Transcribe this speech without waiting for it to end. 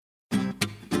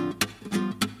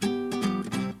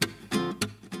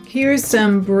Here's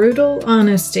some brutal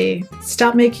honesty.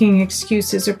 Stop making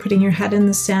excuses or putting your head in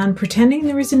the sand pretending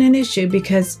there isn't an issue,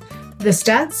 because the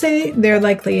stats say there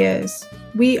likely is.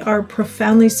 We are a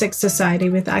profoundly sick society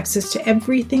with access to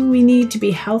everything we need to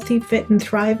be healthy, fit, and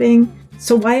thriving.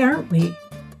 So why aren't we?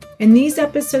 In these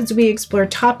episodes, we explore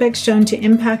topics shown to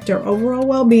impact our overall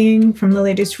well-being from the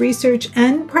latest research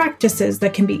and practices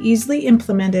that can be easily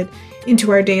implemented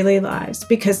into our daily lives,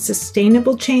 because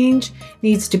sustainable change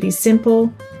needs to be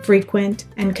simple, frequent,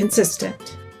 and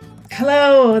consistent.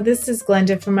 Hello, this is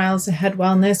Glenda from Miles Ahead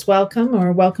Wellness.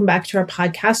 Welcome back to our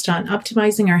podcast on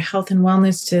optimizing our health and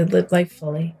wellness to live life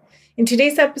fully. In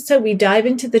today's episode, we dive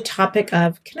into the topic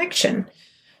of connection.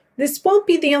 This won't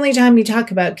be the only time we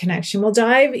talk about connection. We'll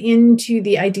dive into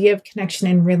the idea of connection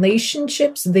in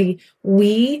relationships, the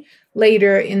we,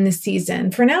 later in the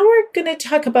season. For now, we're going to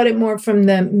talk about it more from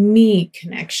the me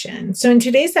connection. So in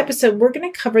today's episode, we're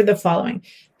going to cover the following: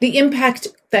 the impact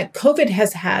that COVID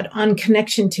has had on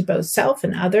connection to both self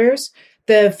and others,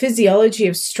 the physiology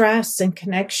of stress and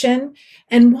connection,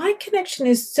 and why connection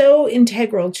is so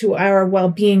integral to our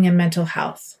well-being and mental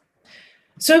health.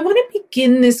 So I want to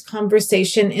begin this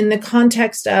conversation in the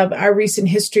context of our recent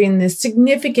history and the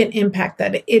significant impact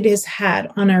that it has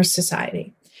had on our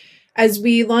society. As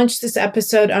we launched this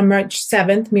episode on March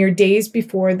 7th, mere days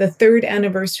before the third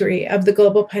anniversary of the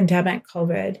global pandemic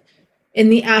COVID, in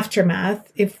the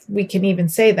aftermath, if we can even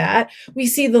say that, we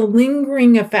see the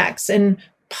lingering effects and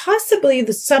possibly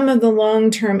some of the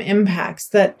long-term impacts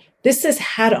that this has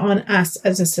had on us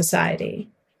as a society.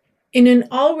 In an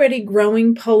already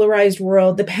growing polarized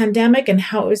world, the pandemic and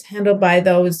how it was handled by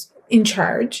those in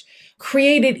charge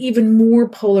created even more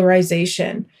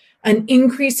polarization, an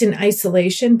increase in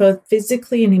isolation, both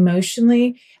physically and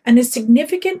emotionally, and a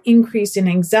significant increase in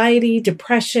anxiety,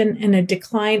 depression, and a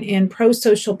decline in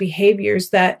pro-social behaviors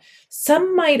that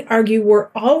some might argue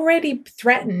were already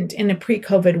threatened in a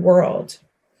pre-COVID world.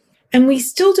 And we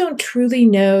still don't truly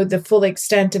know the full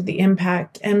extent of the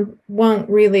impact and won't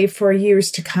really for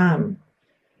years to come.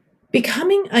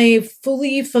 Becoming a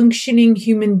fully functioning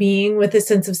human being with a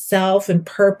sense of self and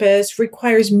purpose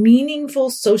requires meaningful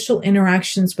social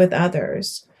interactions with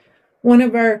others. One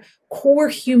of our core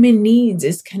human needs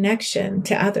is connection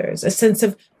to others, a sense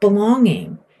of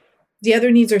belonging. The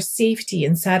other needs are safety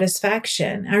and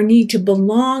satisfaction. Our need to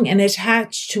belong and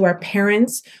attach to our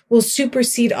parents will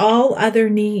supersede all other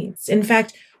needs. In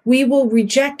fact, we will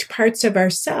reject parts of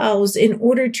ourselves in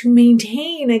order to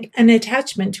maintain an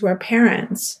attachment to our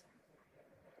parents.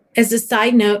 As a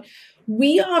side note,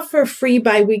 we offer free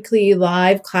biweekly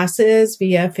live classes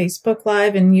via Facebook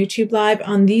Live and YouTube Live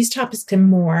on these topics and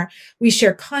more. We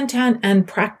share content and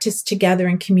practice together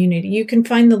in community. You can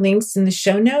find the links in the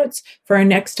show notes for our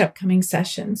next upcoming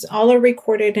sessions. All are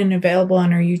recorded and available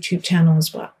on our YouTube channel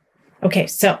as well. Okay,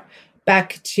 so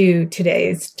back to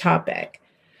today's topic.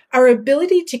 Our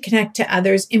ability to connect to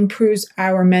others improves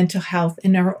our mental health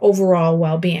and our overall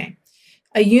well-being.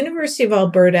 A University of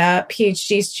Alberta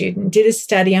PhD student did a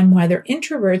study on whether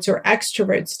introverts or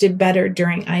extroverts did better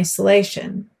during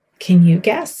isolation. Can you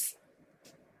guess?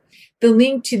 The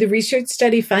link to the research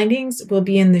study findings will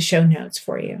be in the show notes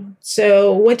for you.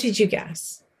 So what did you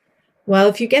guess? Well,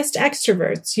 if you guessed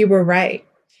extroverts, you were right.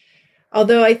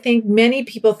 Although I think many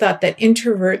people thought that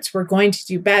introverts were going to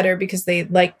do better because they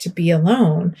like to be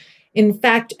alone. In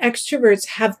fact, extroverts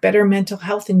have better mental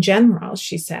health in general,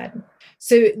 she said.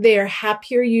 So they are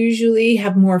happier usually,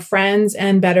 have more friends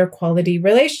and better quality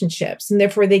relationships. And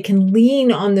therefore they can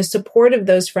lean on the support of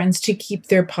those friends to keep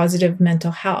their positive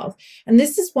mental health. And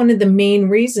this is one of the main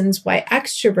reasons why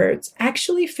extroverts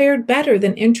actually fared better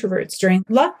than introverts during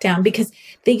lockdown, because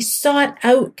they sought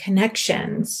out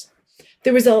connections.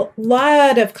 There was a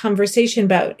lot of conversation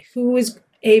about who was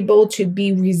able to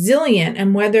be resilient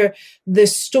and whether the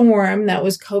storm that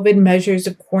was COVID measures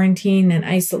of quarantine and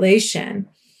isolation.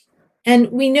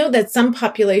 And we know that some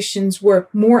populations were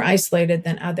more isolated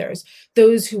than others.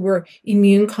 Those who were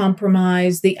immune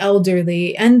compromised, the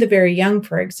elderly, and the very young,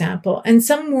 for example. And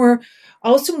some were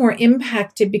also more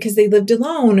impacted because they lived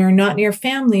alone or not near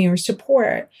family or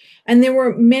support. And there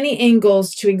were many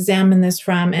angles to examine this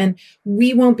from, and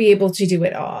we won't be able to do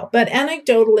it all. But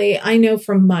anecdotally, I know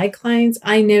from my clients,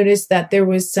 I noticed that there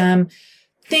was some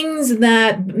things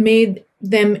that made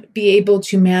them be able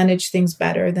to manage things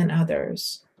better than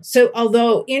others. So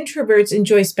although introverts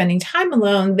enjoy spending time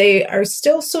alone, they are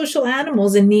still social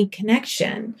animals and need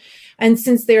connection. And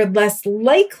since they're less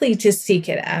likely to seek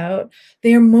it out,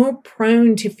 they are more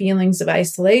prone to feelings of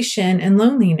isolation and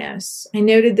loneliness. I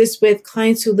noted this with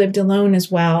clients who lived alone as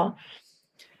well.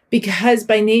 because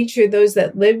by nature, those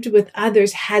that lived with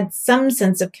others had some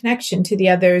sense of connection to the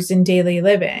others in daily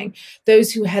living.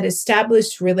 Those who had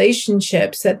established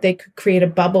relationships that they could create a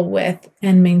bubble with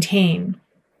and maintain.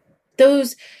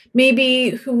 Those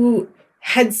maybe who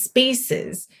had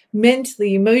spaces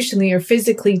mentally, emotionally, or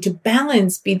physically to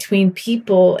balance between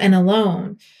people and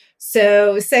alone.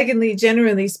 So secondly,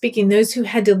 generally speaking, those who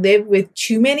had to live with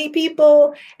too many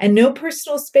people and no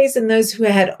personal space, and those who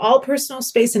had all personal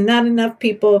space and not enough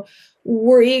people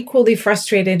were equally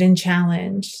frustrated and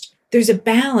challenged. There's a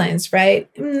balance, right?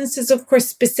 And this is, of course,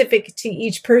 specific to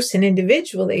each person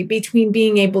individually between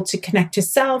being able to connect to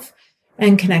self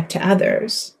and connect to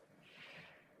others.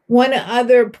 One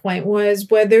other point was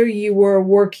whether you were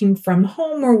working from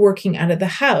home or working out of the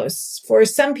house. For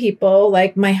some people,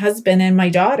 like my husband and my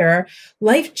daughter,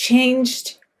 life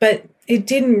changed, but it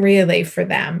didn't really for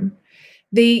them.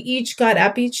 They each got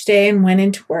up each day and went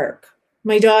into work.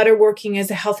 My daughter, working as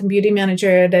a health and beauty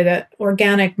manager at an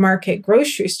organic market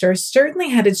grocery store,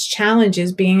 certainly had its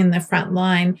challenges being in the front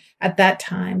line at that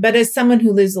time. But as someone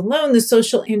who lives alone, the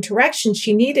social interaction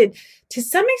she needed to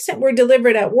some extent were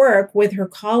delivered at work with her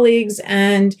colleagues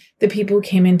and the people who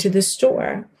came into the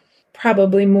store,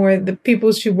 probably more the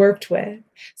people she worked with.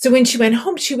 So when she went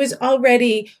home, she was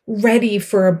already ready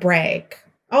for a break.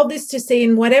 All this to say,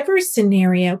 in whatever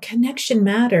scenario, connection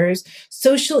matters,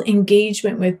 social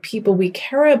engagement with people we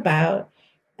care about,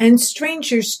 and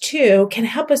strangers too, can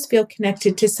help us feel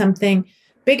connected to something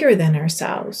bigger than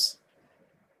ourselves.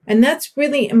 And that's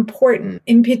really important,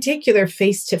 in particular,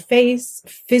 face-to-face,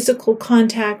 physical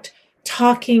contact,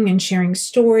 talking and sharing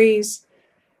stories,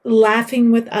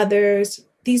 laughing with others.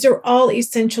 These are all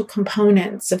essential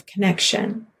components of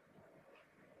connection.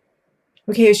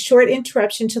 Okay, a short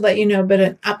interruption to let you know about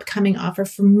an upcoming offer.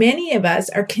 For many of us,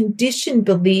 our conditioned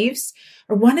beliefs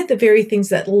are one of the very things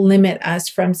that limit us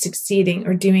from succeeding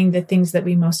or doing the things that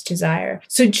we most desire.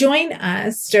 So join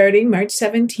us starting March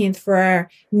 17th for our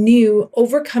new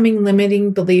Overcoming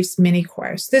Limiting Beliefs mini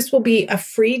course. This will be a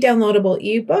free downloadable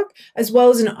ebook as well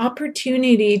as an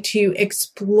opportunity to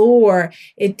explore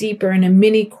it deeper in a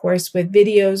mini course with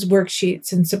videos,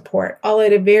 worksheets, and support, all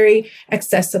at a very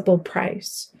accessible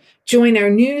price. Join our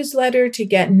newsletter to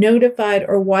get notified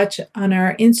or watch on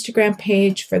our Instagram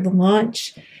page for the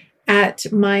launch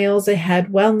at Miles Ahead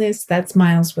Wellness. That's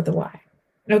Miles with a Y.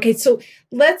 Okay, so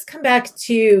let's come back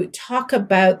to talk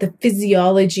about the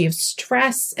physiology of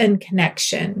stress and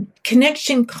connection.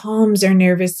 Connection calms our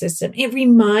nervous system. It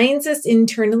reminds us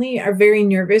internally, our very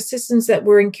nervous systems, that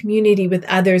we're in community with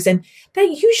others, and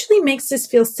that usually makes us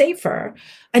feel safer.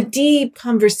 A deep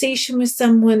conversation with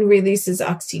someone releases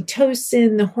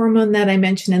oxytocin, the hormone that I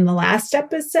mentioned in the last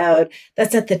episode.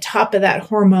 That's at the top of that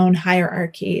hormone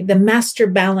hierarchy, the master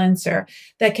balancer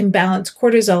that can balance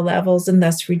cortisol levels and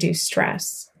thus reduce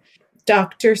stress.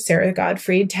 Dr. Sarah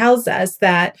Gottfried tells us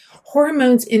that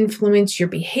hormones influence your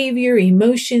behavior,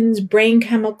 emotions, brain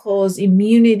chemicals,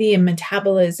 immunity, and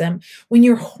metabolism. When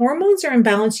your hormones are in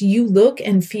balance, you look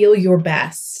and feel your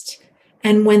best.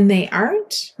 And when they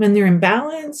aren't, when they're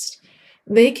imbalanced,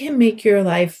 they can make your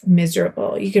life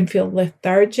miserable. You can feel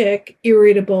lethargic,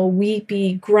 irritable,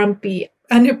 weepy, grumpy,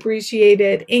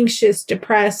 unappreciated, anxious,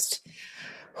 depressed.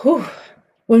 Whew.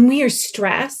 When we are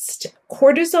stressed,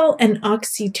 cortisol and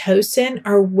oxytocin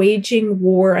are waging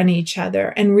war on each other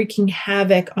and wreaking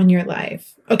havoc on your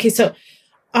life. Okay, so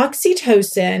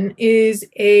oxytocin is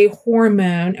a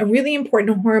hormone, a really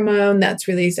important hormone that's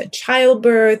released at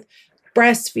childbirth,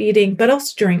 breastfeeding, but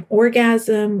also during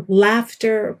orgasm,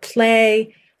 laughter,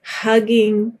 play,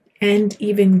 hugging, and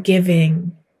even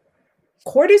giving.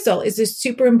 Cortisol is a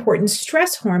super important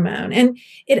stress hormone, and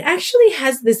it actually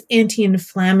has this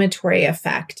anti-inflammatory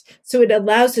effect. So it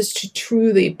allows us to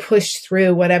truly push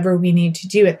through whatever we need to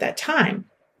do at that time,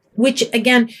 which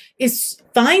again is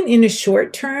fine in a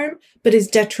short term, but is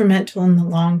detrimental in the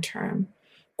long term.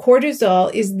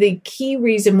 Cortisol is the key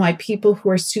reason why people who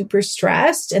are super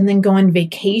stressed and then go on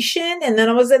vacation and then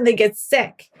all of a sudden they get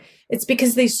sick. It's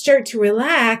because they start to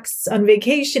relax on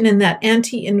vacation and that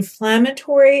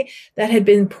anti-inflammatory that had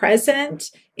been present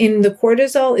in the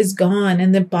cortisol is gone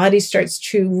and the body starts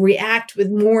to react with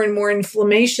more and more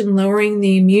inflammation, lowering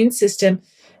the immune system,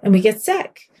 and we get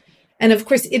sick. And of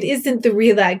course, it isn't the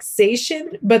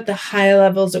relaxation, but the high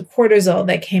levels of cortisol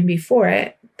that came before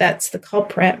it. That's the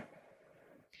culprit.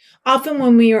 Often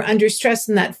when we are under stress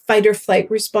and that fight or flight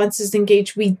response is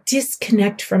engaged, we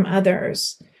disconnect from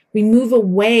others. We move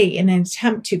away in an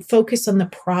attempt to focus on the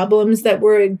problems that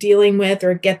we're dealing with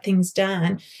or get things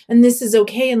done. And this is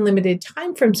okay in limited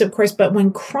time frames, of course, but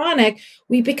when chronic,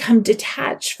 we become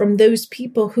detached from those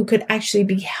people who could actually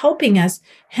be helping us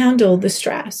handle the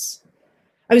stress.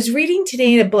 I was reading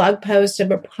today a blog post of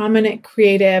a prominent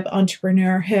creative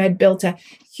entrepreneur who had built a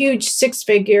huge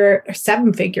 6-figure or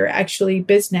 7-figure actually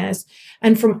business,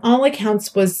 and from all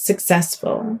accounts was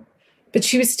successful. But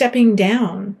she was stepping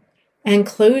down and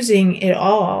closing it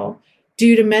all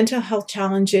due to mental health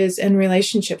challenges and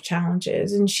relationship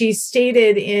challenges. And she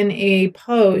stated in a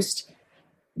post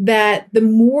that the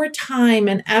more time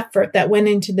and effort that went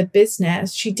into the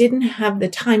business, she didn't have the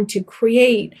time to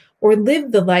create or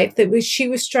live the life that she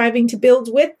was striving to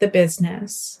build with the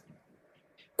business.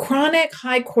 Chronic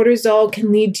high cortisol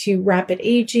can lead to rapid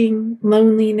aging,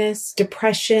 loneliness,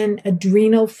 depression,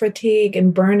 adrenal fatigue,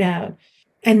 and burnout,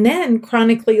 and then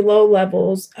chronically low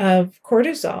levels of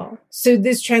cortisol. So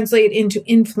this translates into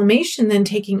inflammation then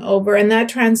taking over, and that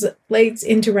translates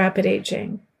into rapid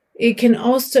aging. It can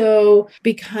also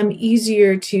become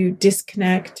easier to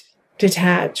disconnect,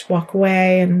 detach, walk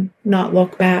away, and not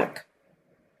look back.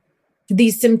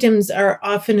 These symptoms are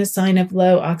often a sign of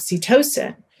low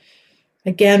oxytocin.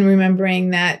 Again, remembering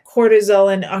that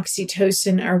cortisol and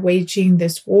oxytocin are waging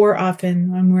this war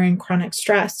often when we're in chronic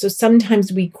stress. So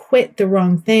sometimes we quit the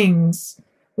wrong things.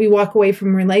 We walk away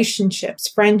from relationships,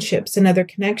 friendships, and other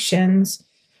connections,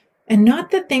 and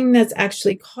not the thing that's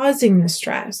actually causing the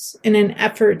stress in an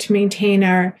effort to maintain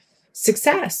our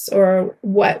success or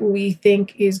what we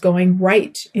think is going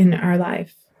right in our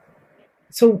life.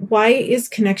 So why is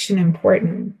connection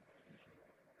important?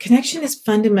 Connection is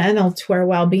fundamental to our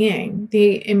well-being.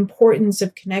 The importance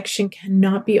of connection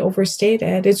cannot be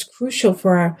overstated. It's crucial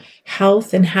for our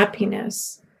health and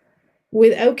happiness.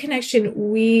 Without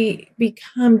connection, we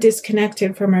become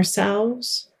disconnected from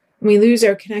ourselves. We lose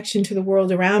our connection to the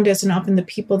world around us and often the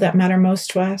people that matter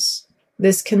most to us.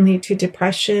 This can lead to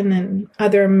depression and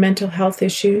other mental health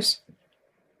issues.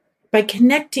 By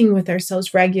connecting with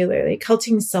ourselves regularly,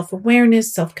 cultivating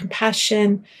self-awareness,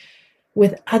 self-compassion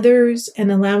with others,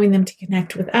 and allowing them to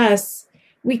connect with us,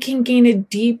 we can gain a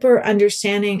deeper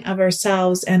understanding of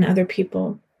ourselves and other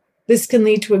people. This can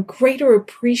lead to a greater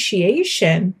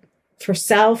appreciation for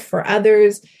self, for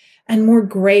others, and more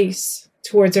grace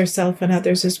towards ourselves and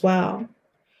others as well.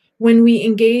 When we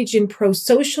engage in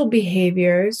pro-social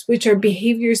behaviors, which are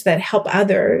behaviors that help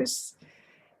others,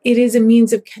 it is a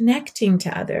means of connecting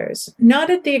to others,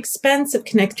 not at the expense of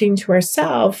connecting to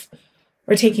ourselves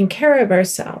or taking care of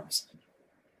ourselves.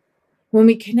 When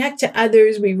we connect to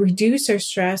others, we reduce our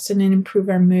stress and improve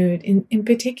our mood. In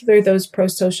particular, those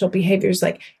pro-social behaviors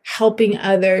like helping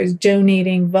others,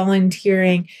 donating,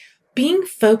 volunteering, being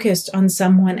focused on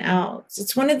someone else.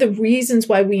 It's one of the reasons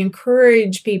why we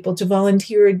encourage people to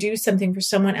volunteer or do something for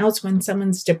someone else when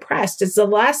someone's depressed. It's the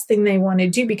last thing they want to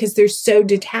do because they're so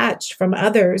detached from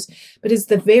others, but it's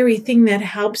the very thing that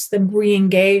helps them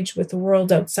re-engage with the world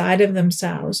outside of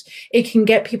themselves. It can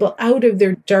get people out of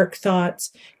their dark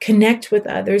thoughts, connect with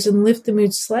others, and lift the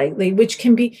mood slightly, which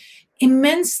can be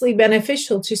immensely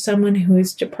beneficial to someone who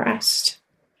is depressed.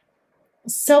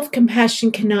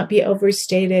 Self-compassion cannot be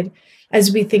overstated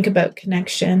as we think about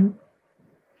connection.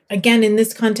 Again, in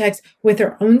this context, with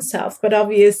our own self, but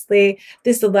obviously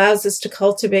this allows us to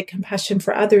cultivate compassion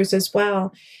for others as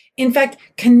well. In fact,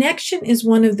 connection is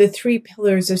one of the 3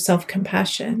 pillars of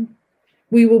self-compassion.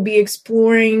 We will be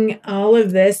exploring all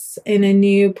of this in a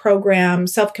new program,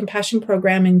 self-compassion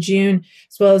program in June,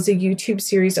 as well as a YouTube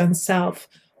series on self,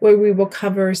 where we will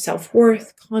cover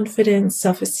self-worth, confidence,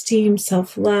 self-esteem,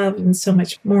 self-love, and so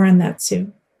much more on that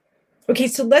soon. Okay,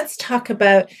 so let's talk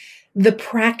about the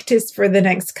practice for the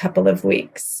next couple of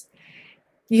weeks.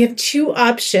 You have 2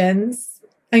 options.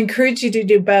 I encourage you to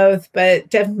do both, but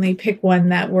definitely pick one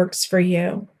that works for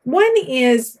you. One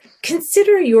is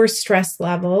consider your stress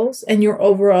levels and your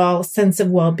overall sense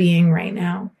of well-being right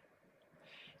now.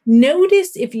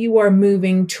 Notice if you are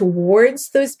moving towards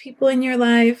those people in your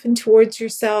life and towards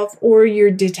yourself, or you're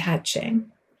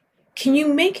detaching. Can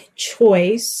you make a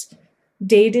choice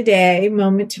day to day,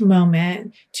 moment to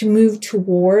moment, to move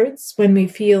towards when we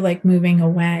feel like moving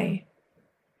away?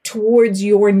 Towards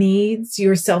your needs,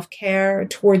 your self-care,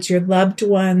 towards your loved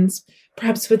ones,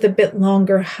 perhaps with a bit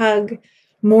longer hug,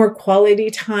 more quality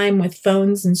time with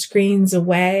phones and screens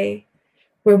away,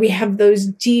 where we have those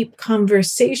deep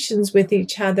conversations with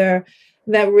each other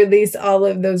that release all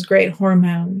of those great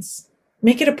hormones.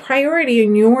 Make it a priority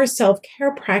in your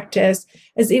self-care practice,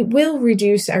 as it will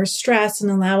reduce our stress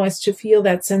and allow us to feel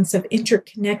that sense of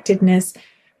interconnectedness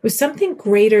with something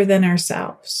greater than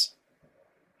ourselves.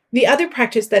 The other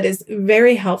practice that is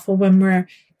very helpful when we're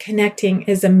connecting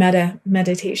is a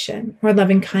meditation or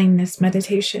loving kindness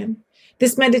meditation.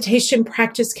 This meditation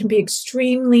practice can be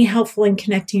extremely helpful in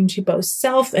connecting to both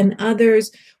self and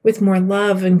others with more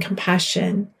love and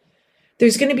compassion.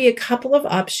 There's going to be a couple of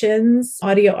options,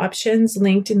 audio options,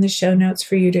 linked in the show notes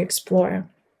for you to explore.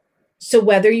 So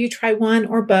whether you try one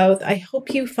or both, I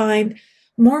hope you find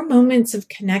more moments of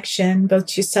connection, both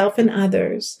to yourself and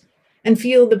others, and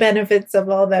feel the benefits of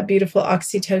all that beautiful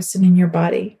oxytocin in your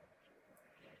body.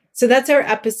 So that's our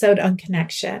episode on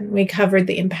connection. We covered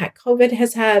the impact COVID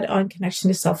has had on connection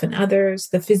to self and others,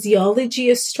 the physiology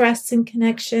of stress and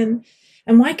connection,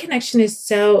 and why connection is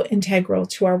so integral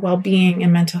to our well-being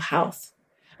and mental health.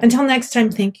 Until next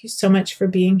time, thank you so much for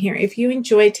being here. If you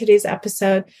enjoyed today's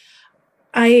episode,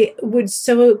 I would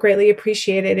so greatly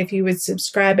appreciate it if you would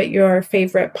subscribe at your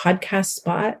favorite podcast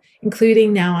spot,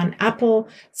 including now on Apple,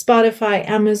 Spotify,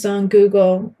 Amazon,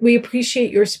 Google. We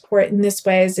appreciate your support in this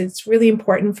way, as it's really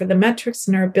important for the metrics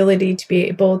and our ability to be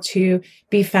able to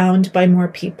be found by more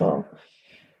people.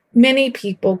 Many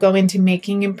people go into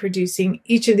making and producing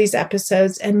each of these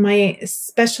episodes, and my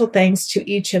special thanks to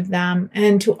each of them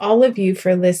and to all of you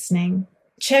for listening.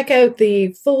 Check out the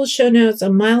full show notes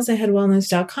on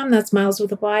milesaheadwellness.com. That's Miles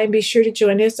with a Y. And be sure to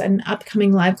join us in an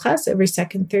upcoming live class every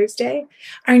second Thursday.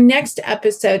 Our next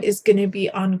episode is going to be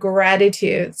on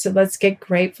gratitude. So let's get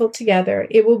grateful together.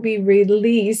 It will be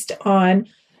released on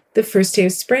the first day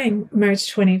of spring,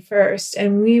 March 21st.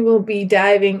 And we will be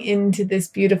diving into this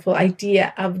beautiful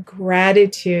idea of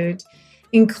gratitude,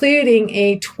 including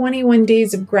a 21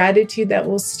 days of gratitude that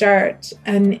will start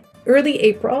in early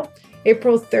April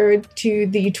 3rd to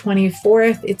the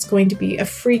 24th. It's going to be a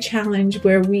free challenge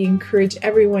where we encourage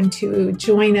everyone to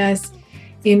join us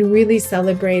in really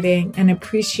celebrating and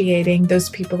appreciating those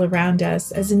people around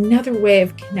us as another way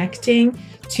of connecting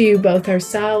to both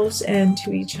ourselves and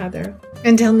to each other.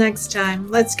 Until next time,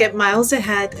 let's get miles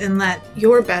ahead and let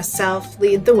your best self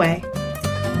lead the way.